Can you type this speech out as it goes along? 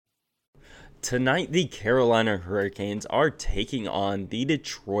Tonight, the Carolina Hurricanes are taking on the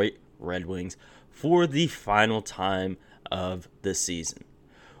Detroit Red Wings for the final time of the season.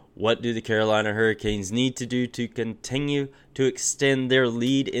 What do the Carolina Hurricanes need to do to continue to extend their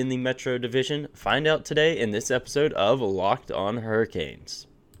lead in the Metro Division? Find out today in this episode of Locked On Hurricanes.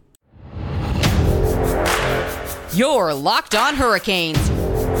 You're Locked On Hurricanes,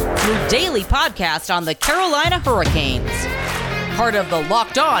 your daily podcast on the Carolina Hurricanes. Part of the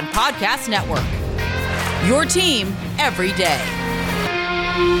Locked On Podcast Network, your team every day.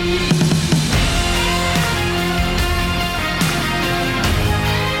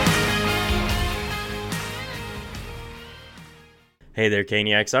 Hey there,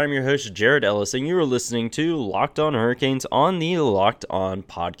 Caniacs. I'm your host, Jared Ellis, and you are listening to Locked On Hurricanes on the Locked On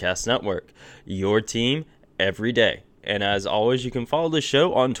Podcast Network, your team every day. And as always, you can follow the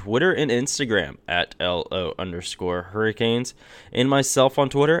show on Twitter and Instagram at LO_Hurricanes, and myself on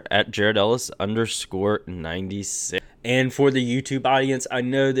Twitter at JaredEllis_96. And for the YouTube audience, I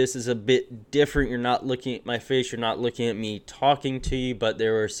know this is a bit different. You're not looking at my face, you're not looking at me talking to you, but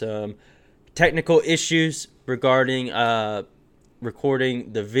there were some technical issues regarding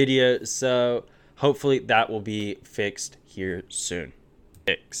recording the video, so hopefully that will be fixed here soon.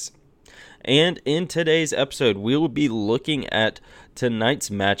 And in today's episode, we will be looking at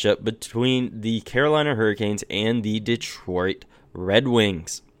tonight's matchup between the Carolina Hurricanes and the Detroit Red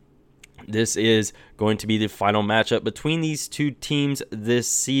Wings. This is going to be the final matchup between these two teams this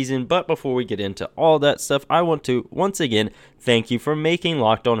season. But before we get into all that stuff, I want to once again thank you for making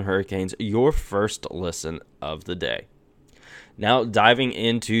Locked On Hurricanes your first listen of the day. Now, diving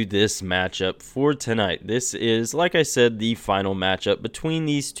into this matchup for tonight, this is, like I said, the final matchup between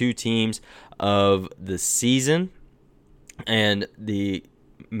these two teams of the season. And the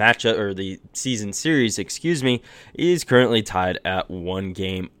matchup, or the season series, is currently tied at 1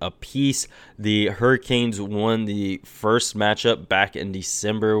 game apiece. The Hurricanes won the first matchup back in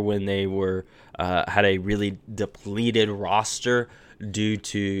December when they were had a really depleted roster due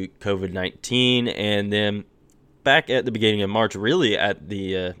to COVID-19, and then back at the beginning of March, really at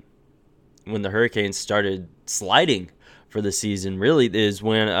the when the Hurricanes started sliding for the season, really is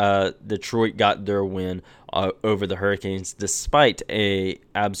when Detroit got their win over the Hurricanes, despite a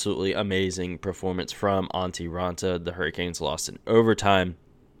absolutely amazing performance from Antti Raanta. The Hurricanes lost in overtime,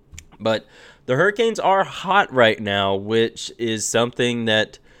 but the Hurricanes are hot right now, which is something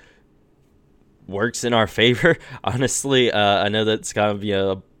that works in our favor. Honestly, I know that's kind of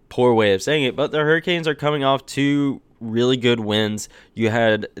a poor way of saying it, but the Hurricanes are coming off 2 really good wins. You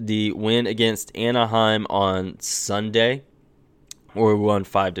had the win against Anaheim on Sunday, where we won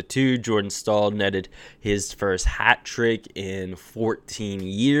 5-2. Jordan Staal netted his first hat trick in 14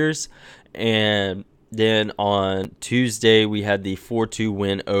 years. And then on Tuesday, we had the 4-2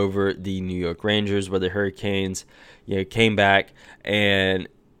 win over the New York Rangers, where the Hurricanes came back and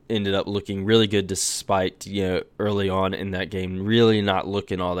ended up looking really good despite, early on in that game, really not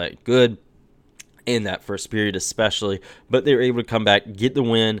looking all that good in that first period especially. But they were able to come back, get the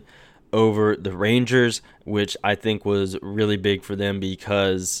win over the Rangers, which I think was really big for them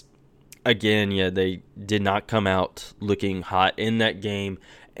because, again, they did not come out looking hot in that game,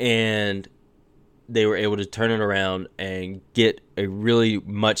 and they were able to turn it around and get a really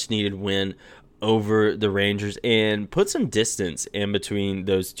much-needed win over the Rangers and put some distance in between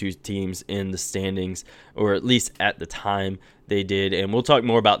those two teams in the standings, or at least at the time they did. And we'll talk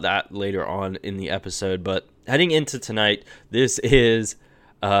more about that later on in the episode. But heading into tonight, this is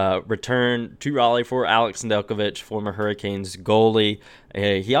return to Raleigh for Alex Nedeljkovic, former Hurricanes goalie.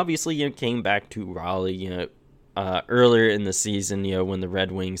 He obviously came back to Raleigh earlier in the season, when the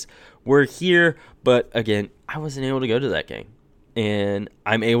Red Wings were here. But again, I wasn't able to go to that game, and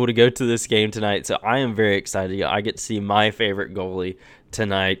I'm able to go to this game tonight, so I am very excited. I get to see my favorite goalie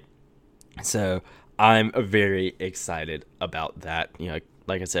tonight, so I'm very excited about that.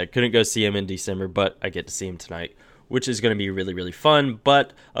 Like I said, I couldn't go see him in December, but I get to see him tonight, which is going to be really, really fun.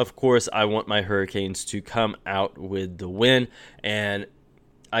 But, of course, I want my Hurricanes to come out with the win, and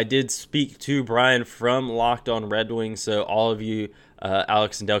I did speak to Brian from Locked On Red Wings, so all of you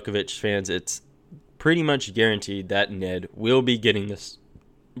Alex Nedeljkovic fans, it's pretty much guaranteed that Ned will be getting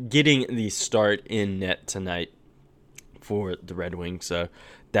the start in net tonight for the Red Wings. So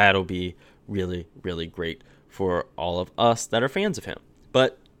that'll be really, really great for all of us that are fans of him.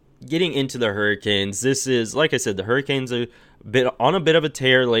 But getting into the Hurricanes, this is, like I said, the Hurricanes are on a bit of a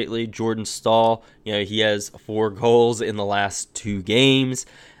tear lately. Jordan Staal, he has 4 goals in the last 2 games.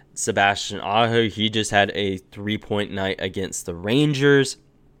 Sebastian Aho, he just had a 3-point night against the Rangers.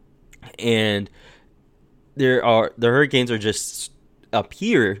 And the Hurricanes are just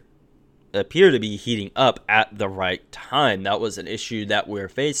appear appear to be heating up at the right time. That was an issue that we're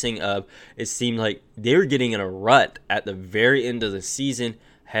facing. It seemed like they were getting in a rut at the very end of the season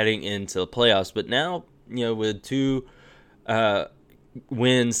heading into the playoffs. But now, with 2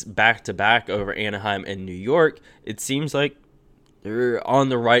 wins back-to-back over Anaheim and New York, it seems like they're on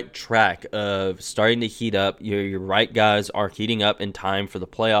the right track of starting to heat up. Your right guys are heating up in time for the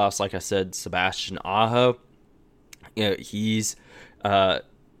playoffs. Like I said, Sebastian Aho, he's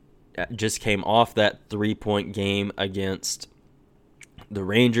just came off that 3-point game against the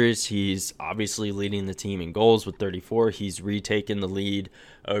Rangers. He's obviously leading the team in goals with 34. He's retaken the lead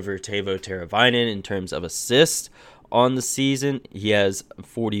over Teuvo Teravainen in terms of assists on the season. He has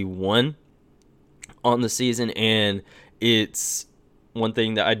 41 on the season, and it's one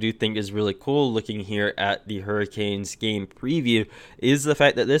thing that I do think is really cool looking here at the Hurricanes game preview is the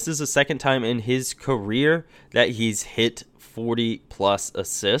fact that this is the second time in his career that he's hit 40-plus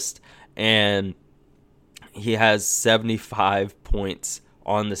assists, and he has 75 points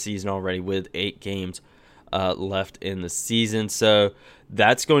on the season already with 8 games left in the season. So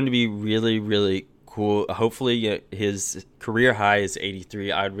that's going to be really, really cool. Hopefully his career high is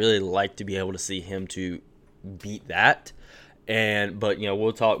 83. I'd really like to be able to see him to beat that. But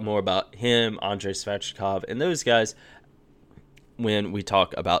we'll talk more about him, Andrei Svechnikov, and those guys when we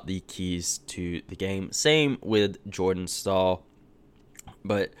talk about the keys to the game. Same with Jordan Staal.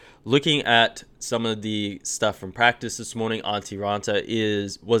 But looking at some of the stuff from practice this morning, Antti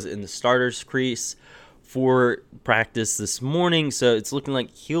Raanta was in the starter's crease for practice this morning, so it's looking like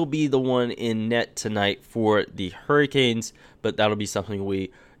he'll be the one in net tonight for the Hurricanes, but that'll be something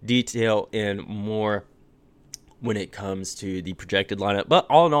we detail in more when it comes to the projected lineup. But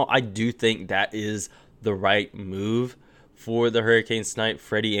all in all, I do think that is the right move for the Hurricanes tonight.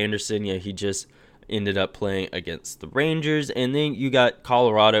 Freddie Anderson, he just ended up playing against the Rangers, and then you got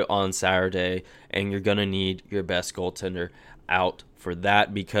Colorado on Saturday, and you're going to need your best goaltender out for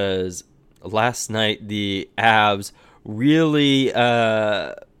that, because last night the Avs really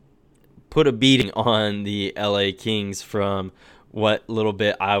put a beating on the LA Kings. From what little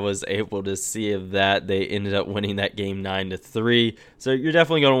bit I was able to see of that, they ended up winning that game 9-3. So you're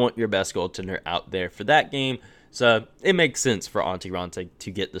definitely going to want your best goaltender out there for that game. So it makes sense for Antti Raanta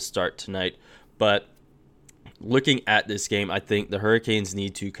to get the start tonight. But looking at this game, I think the Hurricanes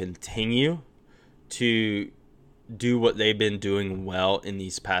need to continue to do what they've been doing well in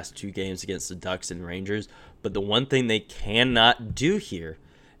these past 2 games against the Ducks and Rangers. But the one thing they cannot do here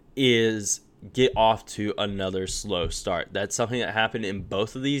is get off to another slow start. That's something that happened in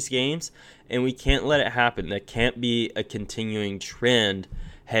both of these games, and we can't let it happen. That can't be a continuing trend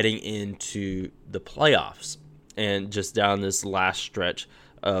heading into the playoffs and just down this last stretch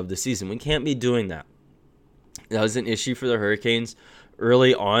of the season. We can't be doing that. That was an issue for the Hurricanes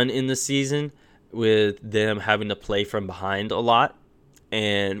early on in the season, with them having to play from behind a lot,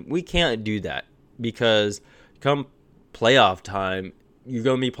 and we can't do that, because come playoff time, you're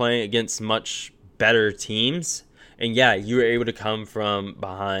going to be playing against much better teams. And yeah, you were able to come from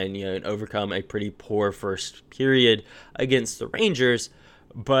behind, and overcome a pretty poor first period against the Rangers,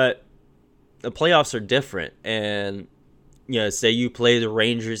 but the playoffs are different. And say you play the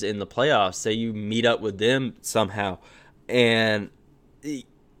Rangers in the playoffs, say you meet up with them somehow, and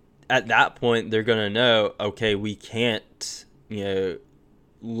at that point they're going to know, okay, we can't,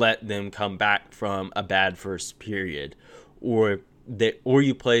 let them come back from a bad first period, or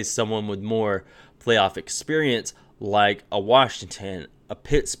you play someone with more playoff experience like a Washington, a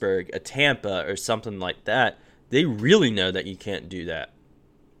Pittsburgh, a Tampa, or something like that. They really know that you can't do that,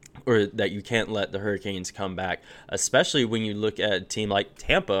 or that you can't let the Hurricanes come back, especially when you look at a team like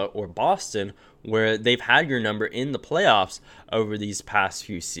Tampa or Boston, where they've had your number in the playoffs over these past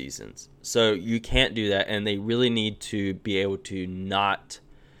few seasons. So you can't do that, and they really need to be able to not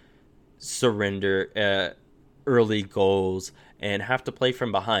surrender early goals and have to play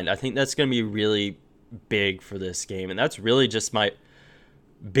from behind. I think that's going to be really big for this game, and that's really just my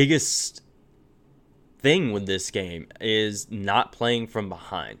biggest thing with this game, is not playing from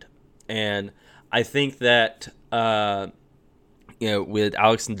behind. And I think that with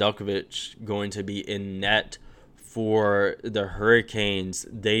Alex Nedeljkovic going to be in net for the Hurricanes,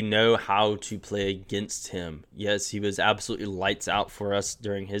 they know how to play against him. Yes, he was absolutely lights out for us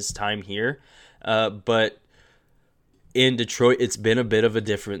during his time here, but in Detroit, it's been a bit of a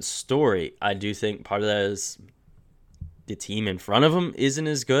different story. I do think part of that is the team in front of him isn't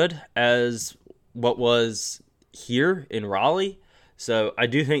as good as what was here in Raleigh. So I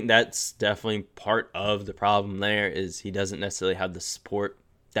do think that's definitely part of the problem there, is he doesn't necessarily have the support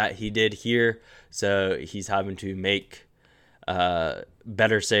that he did here. So he's having to make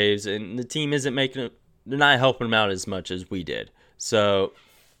better saves, and the team isn't making it. They're not helping him out as much as we did. So,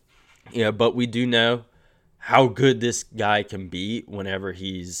 but we do know how good this guy can be whenever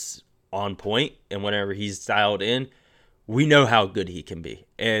he's on point and whenever he's dialed in. We know how good he can be,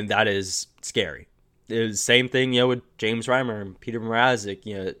 and that is scary. It was the same thing, with James Reimer and Peter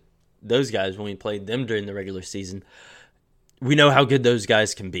Mrazek, those guys when we played them during the regular season. We know how good those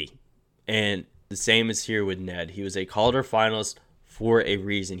guys can be. And the same is here with Ned. He was a Calder finalist for a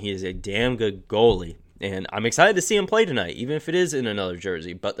reason. He is a damn good goalie. And I'm excited to see him play tonight, even if it is in another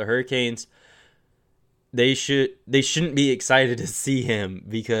jersey. But the Hurricanes, they shouldn't be excited to see him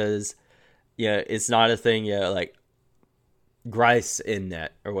because, it's not a thing, like Greiss in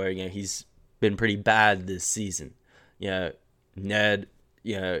net or where, he's been pretty bad this season. Ned,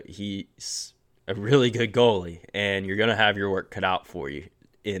 he's a really good goalie, and you're going to have your work cut out for you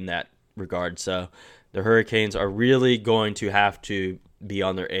in that regard. So the Hurricanes are really going to have to be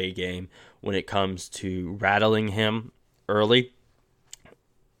on their A game when it comes to rattling him early.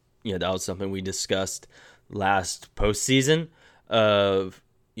 That was something we discussed last postseason of,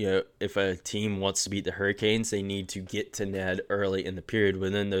 if a team wants to beat the Hurricanes, they need to get to Ned early in the period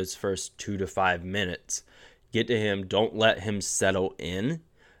within those first 2 to 5 minutes. Get to him. Don't let him settle in,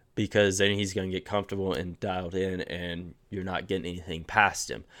 because then he's going to get comfortable and dialed in, and you're not getting anything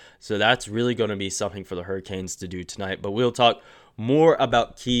past him. So that's really going to be something for the Hurricanes to do tonight. But we'll talk more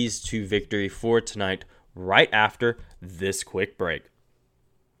about keys to victory for tonight right after this quick break.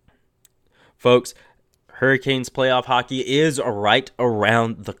 Folks, Hurricanes playoff hockey is right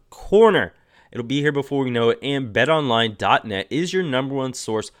around the corner. It'll be here before we know it, and betonline.net is your number one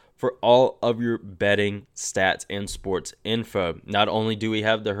source for all of your betting stats and sports info. Not only do we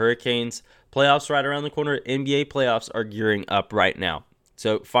have the Hurricanes playoffs right around the corner, NBA playoffs are gearing up right now.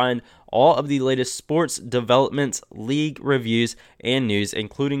 So find all of the latest sports developments, league reviews, and news,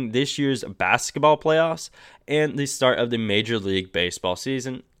 including this year's basketball playoffs and the start of the Major League Baseball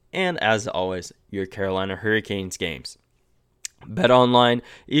season, and as always, your Carolina Hurricanes games. BetOnline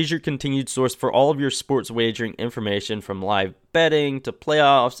is your continued source for all of your sports wagering information, from live betting to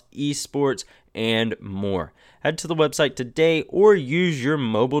playoffs, esports, and more. Head to the website today or use your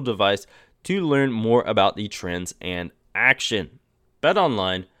mobile device to learn more about the trends and action.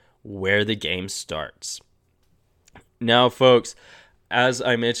 BetOnline, where the game starts. Now, folks, as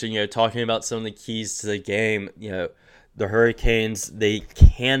I mentioned, talking about some of the keys to the game, the Hurricanes, they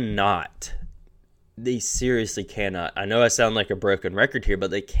seriously cannot. I know I sound like a broken record here,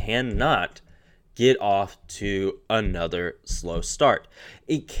 but they cannot get off to another slow start.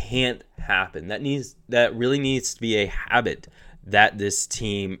 It can't happen. That really needs to be a habit that this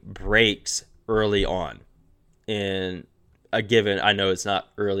team breaks early on. And I know it's not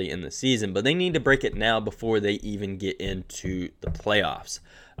early in the season, but they need to break it now before they even get into the playoffs.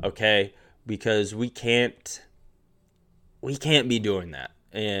 Okay? Because we can't be doing that.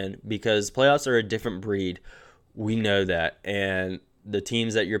 And because playoffs are a different breed, we know that. And the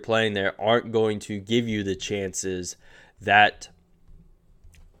teams that you're playing there aren't going to give you the chances that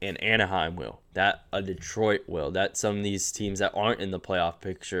an Anaheim will, that a Detroit will, that some of these teams that aren't in the playoff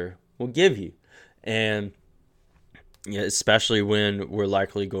picture will give you. And especially when we're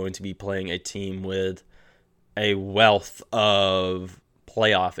likely going to be playing a team with a wealth of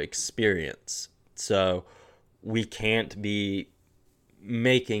playoff experience. So we can't be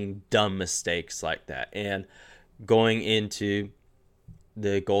making dumb mistakes like that. And going into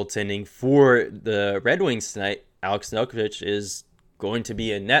the goaltending for the Red Wings tonight, Alex Nedeljkovic is going to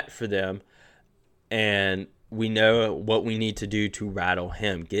be a net for them, and we know what we need to do to rattle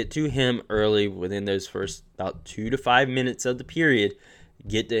him. Get to him early within those first about 2 to 5 minutes of the period.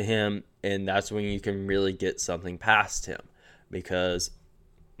 Get to him, and that's when you can really get something past him. Because,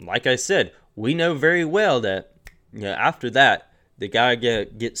 like I said, we know very well that after that, the guy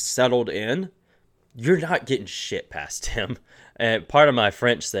gets settled in, you're not getting shit past him. And part of my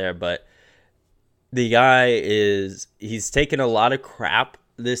French there, but the guy he's taken a lot of crap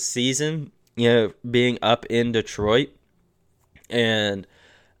this season, being up in Detroit. And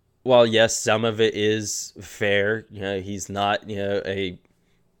while, yes, some of it is fair, he's not,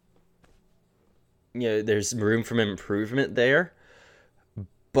 there's room for improvement there.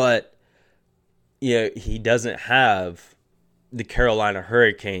 But, he doesn't have the Carolina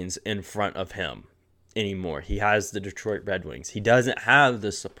Hurricanes in front of him anymore. He has the Detroit Red Wings. He doesn't have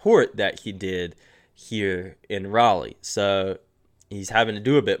the support that he did here in Raleigh. So he's having to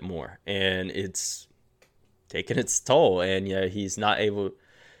do a bit more, and it's taking its toll. And he's not able,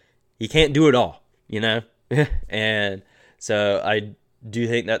 he can't do it all, And so do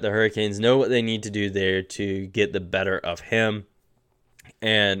think that the Hurricanes know what they need to do there to get the better of him.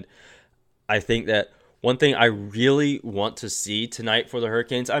 And I think that one thing I really want to see tonight for the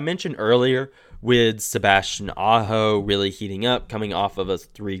Hurricanes, I mentioned earlier with Sebastian Aho really heating up, coming off of a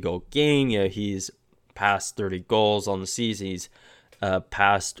 3-goal game. He's past 30 goals on the season. He's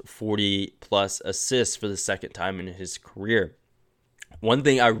past 40-plus assists for the second time in his career. One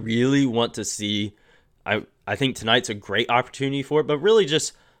thing I really want to see, I think tonight's a great opportunity for it, but really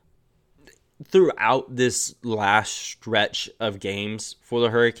just throughout this last stretch of games for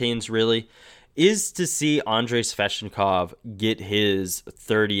the Hurricanes, really, is to see Andrei Svechnikov get his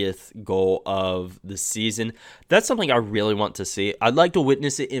 30th goal of the season. That's something I really want to see. I'd like to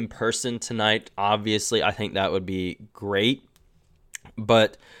witness it in person tonight. Obviously, I think that would be great.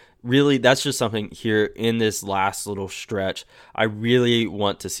 But really, that's just something here in this last little stretch. I really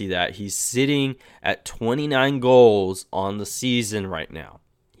want to see that. He's sitting at 29 goals on the season right now.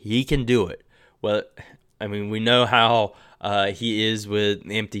 He can do it. Well, I mean, we know how he is with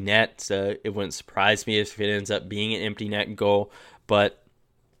empty net, so it wouldn't surprise me if it ends up being an empty net goal. But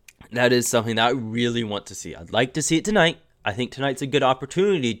that is something that I really want to see. I'd like to see it tonight. I think tonight's a good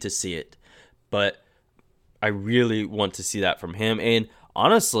opportunity to see it. But I really want to see that from him. And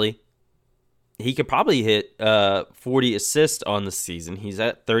honestly, he could probably hit 40 assists on the season. He's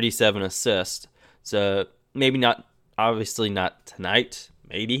at 37 assists. So maybe not, obviously not tonight,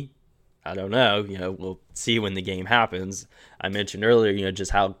 maybe. I don't know. We'll see when the game happens. I mentioned earlier, just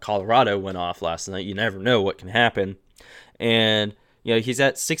how Colorado went off last night. You never know what can happen. And, he's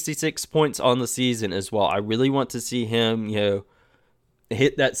at 66 points on the season as well. I really want to see him,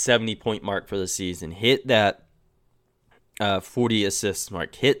 hit that 70-point mark for the season. Hit that 40 assists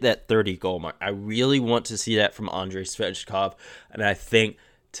mark. Hit that 30-goal mark. I really want to see that from Andrei Svechnikov. And I think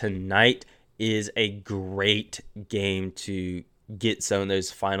tonight is a great game to get some of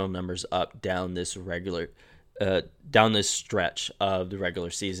those final numbers up down this stretch of the regular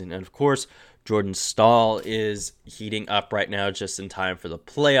season. And of course, Jordan Staal is heating up right now just in time for the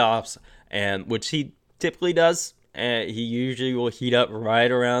playoffs, and which he typically does. He usually will heat up right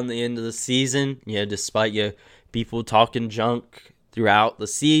around the end of the season, despite people talking junk throughout the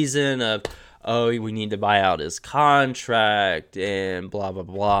season of, we need to buy out his contract and blah, blah,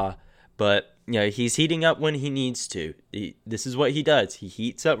 blah. But he's heating up when he needs to. This is what he does. He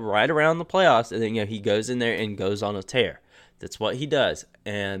heats up right around the playoffs, and then he goes in there and goes on a tear. That's what he does,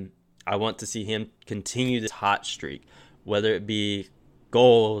 and I want to see him continue this hot streak, whether it be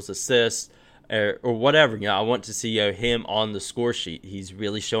goals, assists, or whatever. I want to see him on the score sheet. He's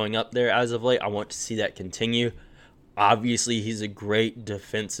really showing up there as of late. I want to see that continue. Obviously, he's a great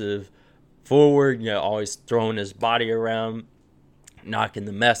defensive forward. Always throwing his body around, knocking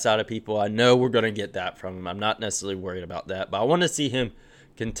the mess out of people. I know we're going to get that from him. I'm not necessarily worried about that, but I want to see him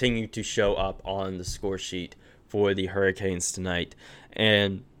continue to show up on the score sheet for the Hurricanes tonight.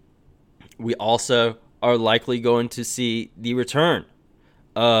 And we also are likely going to see the return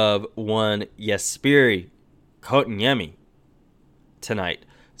of one Jesperi Kotkaniemi tonight.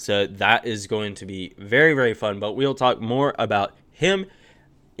 So that is going to be very, very fun, but we'll talk more about him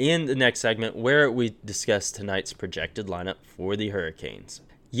in the next segment, where we discuss tonight's projected lineup for the Hurricanes.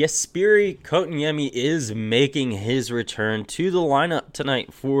 Jesperi Kotkaniemi is making his return to the lineup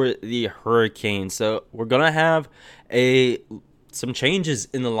tonight for the Hurricanes. So we're going to have some changes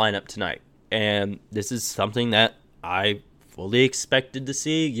in the lineup tonight. And this is something that I fully expected to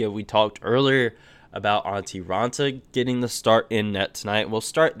see. We talked earlier about Antti Raanta getting the start in net tonight. We'll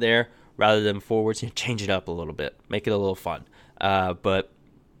start there rather than forwards. Change it up a little bit. Make it a little fun. But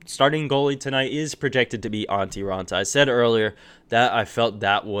starting goalie tonight is projected to be Antti Raanta. I said earlier that I felt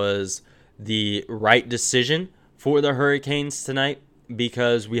that was the right decision for the Hurricanes tonight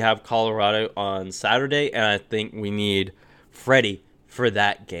because we have Colorado on Saturday, and I think we need Freddie for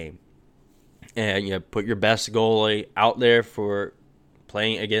that game. And put your best goalie out there for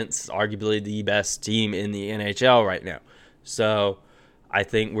playing against arguably the best team in the NHL right now. So I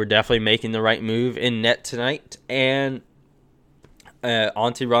think we're definitely making the right move in net tonight. And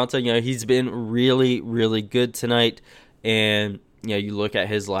Antti Raanta, he's been really, really good tonight. And, you look at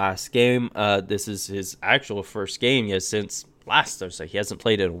his last game. This is his actual first game since last Thursday. He hasn't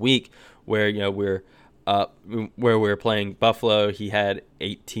played in a week where, we're playing Buffalo. He had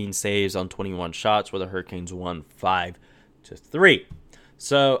 18 saves on 21 shots where the Hurricanes won 5-3.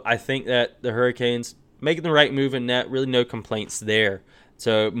 So I think that the Hurricanes making the right move in net, really no complaints there.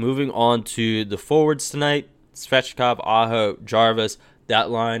 So moving on to the forwards tonight, Svechnikov, Aho, Jarvis. That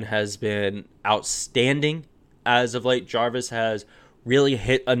line has been outstanding as of late. Jarvis has really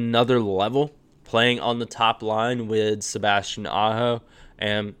hit another level playing on the top line with Sebastian Aho,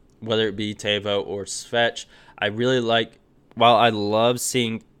 and whether it be Teuvo or Svetch. I really like, while I love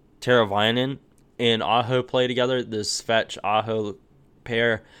seeing Teravainen and Aho play together, the Svetch-Aho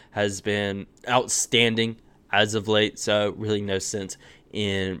pair has been outstanding as of late, so really no sense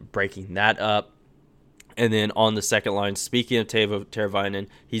in breaking that up. And then on the second line, speaking of Teravainen,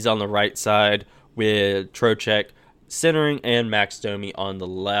 he's on the right side with Trocheck centering and Max Domi on the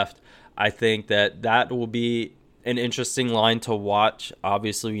left. I think that will be an interesting line to watch.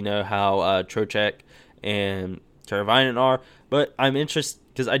 Obviously, we know how Trocheck and Teravainen are, but I'm interested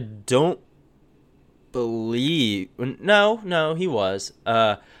because I don't believe... No, he was.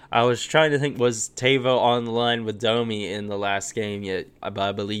 I was trying to think, was Teuvo on the line with Domi in the last game yet? But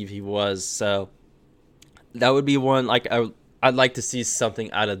I believe he was, so that would be one. Like, I'd like to see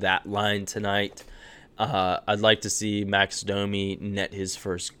something out of that line tonight. I'd like to see Max Domi net his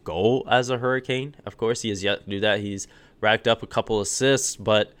first goal as a Hurricane. Of course, he has yet to do that. He's racked up a couple assists,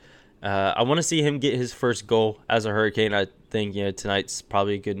 but I want to see him get his first goal as a Hurricane. I think tonight's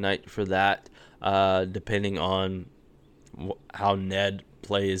probably a good night for that, depending on how Ned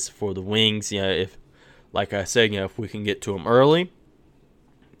plays for the Wings. If, like I said, if we can get to him early,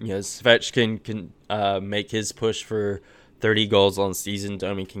 Svetch can make his push for 30 goals on the season.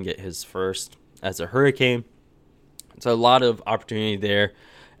 Domi can get his first as a Hurricane. So a lot of opportunity there.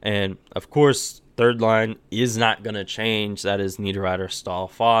 And, of course, third line is not going to change. That is Niederreiter, Stahl,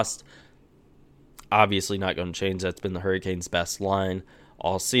 Fost. Obviously not going to change. That's been the Hurricanes' best line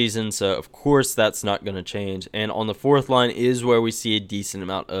all season. So, of course, that's not going to change. And on the fourth line is where we see a decent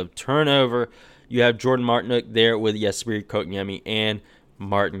amount of turnover. You have Jordan Martinook there with Jesperi Kotkaniemi and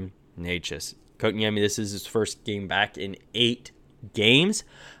Martin Necas. Kotkaniemi, this is his first game back in 8 games.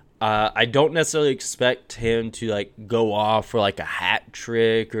 I don't necessarily expect him to go off for a hat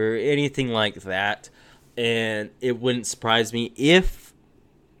trick or anything like that. And it wouldn't surprise me if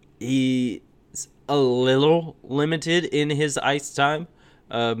he's a little limited in his ice time.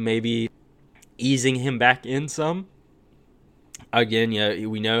 Maybe easing him back in some. Again,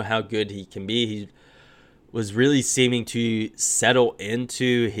 we know how good he can be. He was really seeming to settle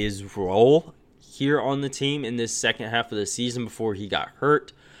into his role here on the team in this second half of the season before he got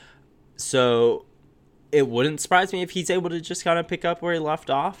hurt. So it wouldn't surprise me if he's able to just kind of pick up where he left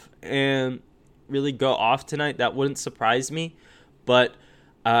off and really go off tonight. That wouldn't surprise me. But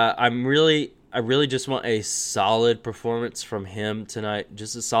I really just want a solid performance from him tonight.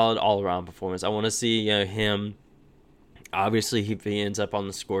 Just a solid all-around performance. I want to see him. Obviously, if he ends up on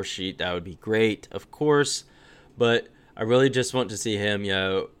the score sheet, that would be great, of course. But I really just want to see him,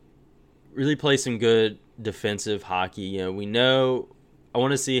 really play some good defensive hockey. We know I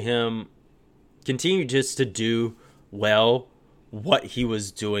want to see him continue just to do well what he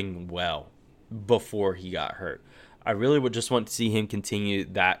was doing well before he got hurt. I really would just want to see him continue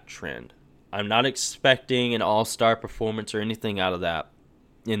that trend. I'm not expecting an all-star performance or anything out of that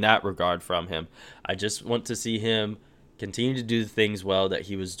in that regard from him. I just want to see him continue to do the things well that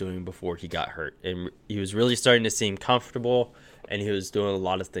he was doing before he got hurt. And he was really starting to seem comfortable, and he was doing a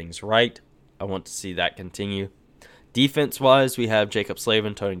lot of things right. I want to see that continue. Defense-wise, we have Jacob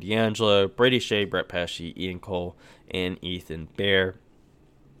Slavin, Tony DeAngelo, Brady Shea, Brett Pesce, Ian Cole, and Ethan Bear.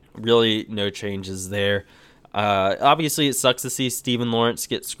 Really no changes there. Obviously, it sucks to see Steven Lawrence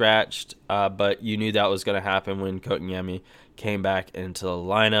get scratched, but you knew that was going to happen when Kotkaniemi came back into the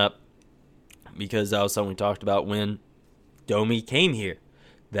lineup, because that was something we talked about when Domi came here,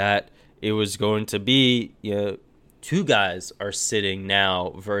 that it was going to be 2 guys are sitting now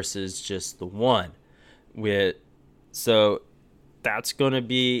versus just the one. So that's going to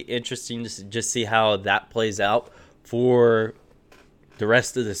be interesting to just see how that plays out for the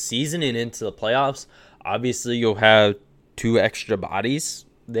rest of the season and into the playoffs. Obviously, you'll have 2 extra bodies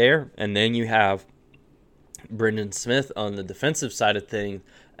there, and then you have Brendan Smith on the defensive side of things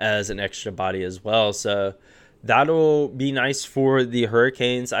as an extra body as well. So that'll be nice for the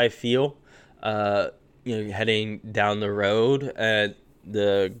Hurricanes, I feel, heading down the road at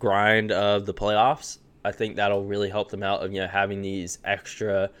the grind of the playoffs. I think that'll really help them out of having these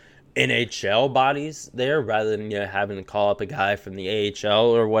extra NHL bodies there rather than having to call up a guy from the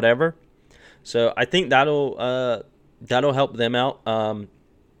AHL or whatever. So I think that'll help them out.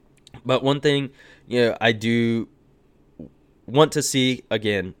 But one thing I do want to see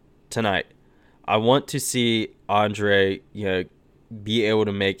again tonight, I want to see Andre be able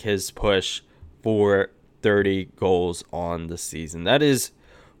to make his push for 30 goals on the season. That is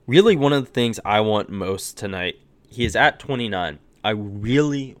really one of the things I want most tonight. He is at 29. I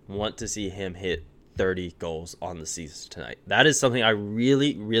really want to see him hit 30 goals on the season tonight. That is something I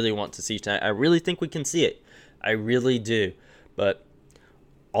really, really want to see tonight. I really think we can see it. I really do. But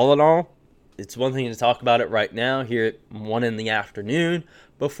all in all, it's one thing to talk about it right now here at 1 in the afternoon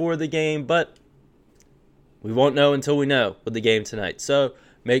before the game, but we won't know until we know with the game tonight. So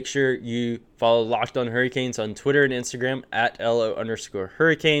make sure you follow Locked On Hurricanes on Twitter and Instagram at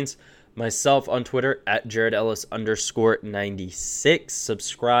LO_Hurricanes. Myself on Twitter at JaredEllis_96.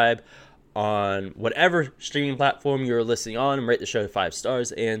 Subscribe on whatever streaming platform you're listening on and rate the show 5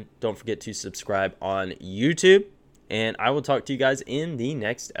 stars. And don't forget to subscribe on YouTube. And I will talk to you guys in the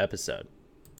next episode.